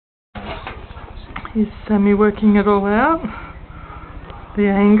Here's Sammy working it all out. The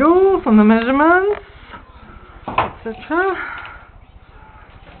angles and the measurements, etc.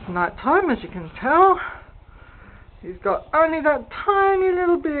 Night time, as you can tell. He's got only that tiny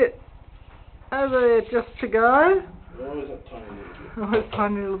little bit over there just to go. Always that tiny little bit. Always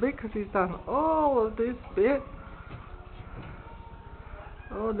tiny little bit, because he's done all of this bit.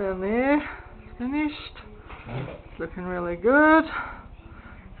 All down there, finished. It's looking really good.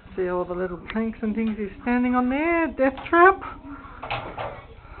 See all the little planks and things he's standing on there. Death trap.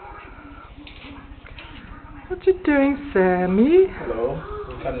 What you doing, Sammy? Hello.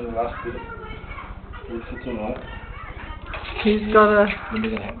 We're cutting the last bit. Food for tonight. He's got a... Then we're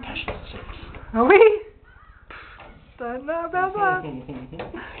going to have passionate sex. Are we? Don't know about that.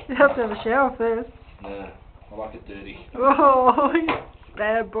 You have to have a shower first. Nah, I like it dirty. Oh, you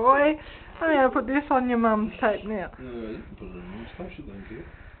bad boy. I'm going to put this on your mum's tape now. Yeah, you can put it on. Stuff she don't care.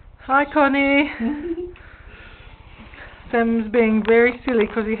 Hi, Connie. Sam's being very silly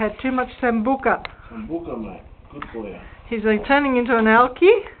because he had too much Sambuca. Sambuca, mate. Good for you. He's turning into an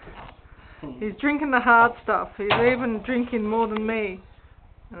alky. He's drinking the hard stuff. He's even drinking more than me.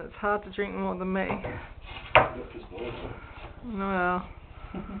 And it's hard to drink more than me. Well.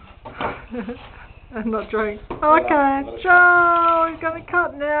 I'm not drunk. Okay. Joe, he's going to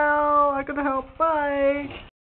cut now. I got to help. Bye.